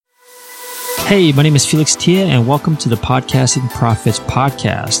Hey, my name is Felix Tia, and welcome to the Podcasting Profits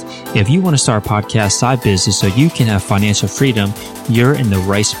Podcast. If you want to start a podcast side business so you can have financial freedom, you're in the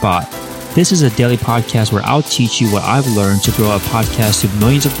right spot. This is a daily podcast where I'll teach you what I've learned to grow a podcast to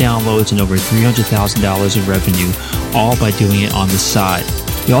millions of downloads and over $300,000 in revenue, all by doing it on the side.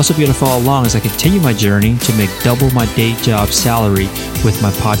 You'll also be able to follow along as I continue my journey to make double my day job salary with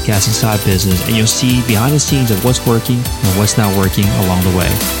my podcasting side business, and you'll see behind the scenes of what's working and what's not working along the way.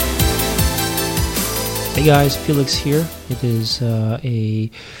 Hey guys, Felix here. It is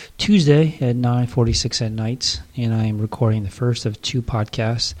a Tuesday at 9:46 at night, and I am recording the first of two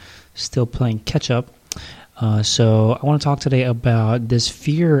podcasts, still playing catch up. So I want to talk today about this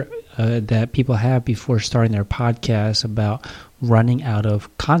fear that people have before starting their podcast about running out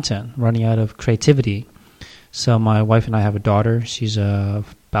of content, running out of creativity. So my wife and I have a daughter. She's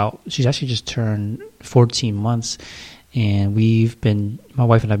actually just turned 14 months. And my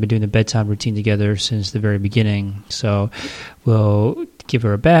wife and I have been doing the bedtime routine together since the very beginning. So we'll give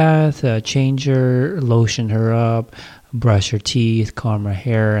her a bath, change her, lotion her up, brush her teeth, comb her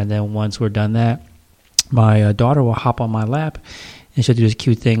hair. And then once we're done that, my daughter will hop on my lap, and she'll do this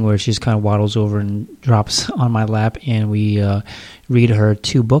cute thing where she just kind of waddles over and drops on my lap, and we read her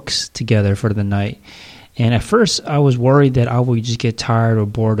two books together for the night. And at first, I was worried that I would just get tired or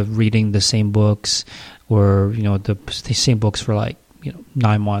bored of reading the same books, or the same books for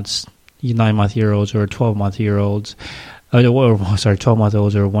 9-month-year-olds or 12-month-year-olds,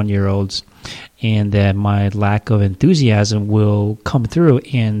 12-month-olds or 1-year-olds, and that my lack of enthusiasm will come through,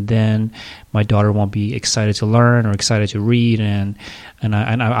 and then my daughter won't be excited to learn or excited to read, and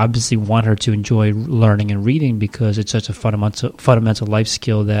I obviously want her to enjoy learning and reading because it's such a fundamental life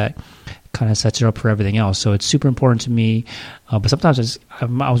skill that kind of sets her up for everything else. So it's super important to me. But sometimes I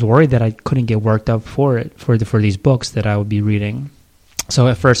was worried that I couldn't get worked up for these books that I would be reading. So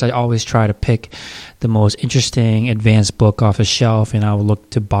at first, I always try to pick the most interesting, advanced book off a shelf, and I would look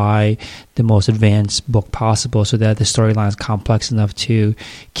to buy the most advanced book possible so that the storyline is complex enough to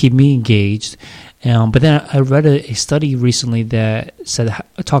keep me engaged. But then I read a study recently that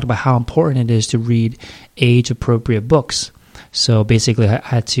talked about how important it is to read age-appropriate books. So basically, I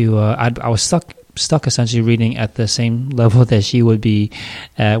had to. I was stuck essentially reading at the same level that she would be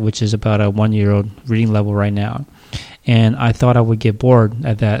at, which is about a 1-year-old reading level right now. And I thought I would get bored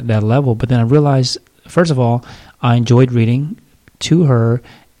at that level, but then I realized, first of all, I enjoyed reading to her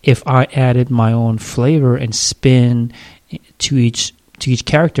if I added my own flavor and spin to each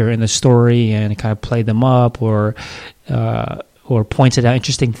character in the story and kind of played them up or pointed out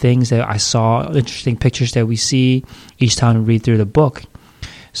interesting things that I saw, interesting pictures that we see each time we read through the book.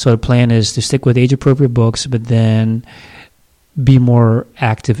 So the plan is to stick with age-appropriate books, but then be more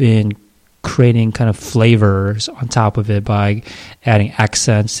active in creating kind of flavors on top of it by adding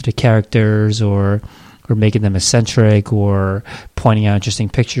accents to the characters or making them eccentric or pointing out interesting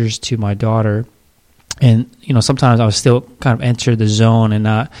pictures to my daughter. And, sometimes I would still kind of enter the zone and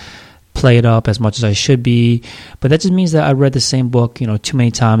not play it up as much as I should be. But that just means that I read the same book, too many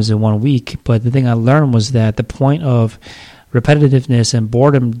times in 1 week. But the thing I learned was that the point of repetitiveness and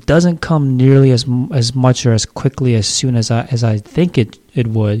boredom doesn't come nearly as much or as quickly as soon as I think it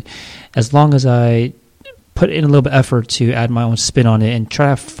would, as long as I put in a little bit of effort to add my own spin on it and try to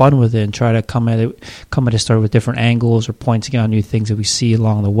have fun with it and try to come at the story with different angles or pointing out new things that we see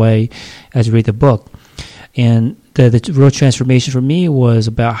along the way as we read the book. And the real transformation for me was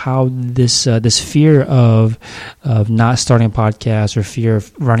about how this fear of not starting a podcast or fear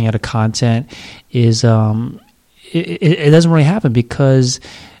of running out of content is it doesn't really happen because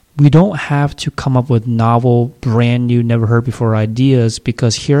we don't have to come up with novel, brand new, never heard before ideas,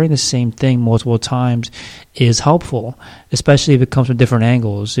 because hearing the same thing multiple times is helpful, especially if it comes from different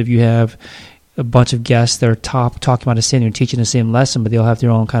angles. If you have a bunch of guests that are talking about the same, they're teaching the same lesson, but they'll have their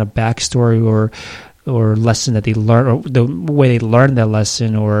own kind of backstory or lesson that they learn, or the way they learned that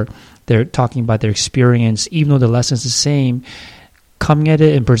lesson, or they're talking about their experience, even though the lesson's the same. Coming at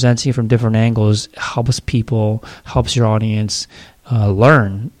it and presenting it from different angles helps your audience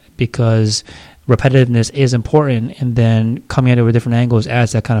learn, because repetitiveness is important, and then coming at it with different angles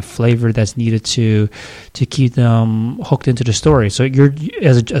adds that kind of flavor that's needed to keep them hooked into the story. So you're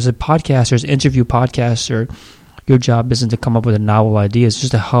as a podcaster, as an interview podcaster, your job isn't to come up with a novel idea. It's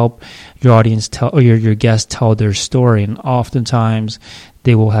just to help your audience your guests tell their story, and oftentimes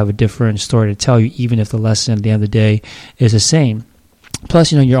they will have a different story to tell you, even if the lesson at the end of the day is the same.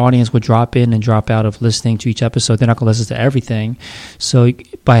 Plus, your audience would drop in and drop out of listening to each episode. They're not going to listen to everything. So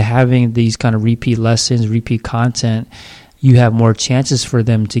by having these kind of repeat lessons, repeat content, you have more chances for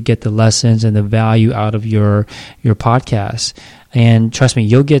them to get the lessons and the value out of your podcast. And trust me,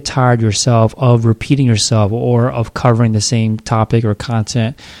 you'll get tired yourself of repeating yourself or of covering the same topic or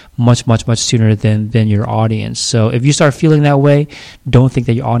content much sooner than your audience. So if you start feeling that way, don't think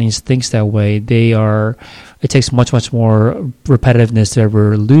that your audience thinks that way. It takes much more repetitiveness to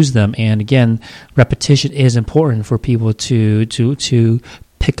ever lose them. And again, repetition is important for people to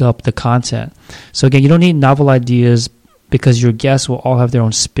pick up the content. So again, you don't need novel ideas, because your guests will all have their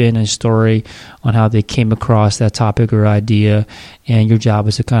own spin and story on how they came across that topic or idea, and your job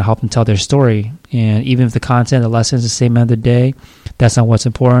is to kind of help them tell their story. And even if the content, the lesson is the same end of the day, that's not what's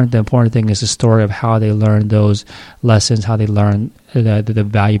important. The important thing is the story of how they learned those lessons, how they learned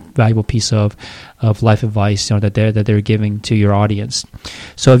the valuable piece of life advice, that they're giving to your audience.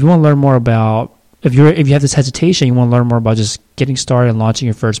 So if you want to learn more about, if you have this hesitation, you want to learn more about just getting started and launching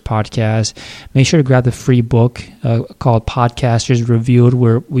your first podcast, make sure to grab the free book called Podcasters Revealed,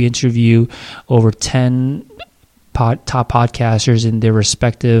 where we interview over 10 top podcasters in their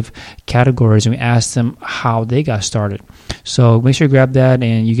respective categories, and we ask them how they got started. So make sure you grab that,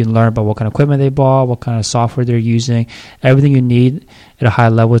 and you can learn about what kind of equipment they bought, what kind of software they're using, everything you need at a high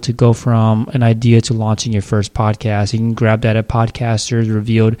level to go from an idea to launching your first podcast. You can grab that at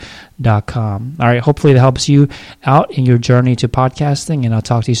podcastersrevealed.com. All right, hopefully that helps you out in your journey to podcasting, and I'll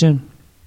talk to you soon.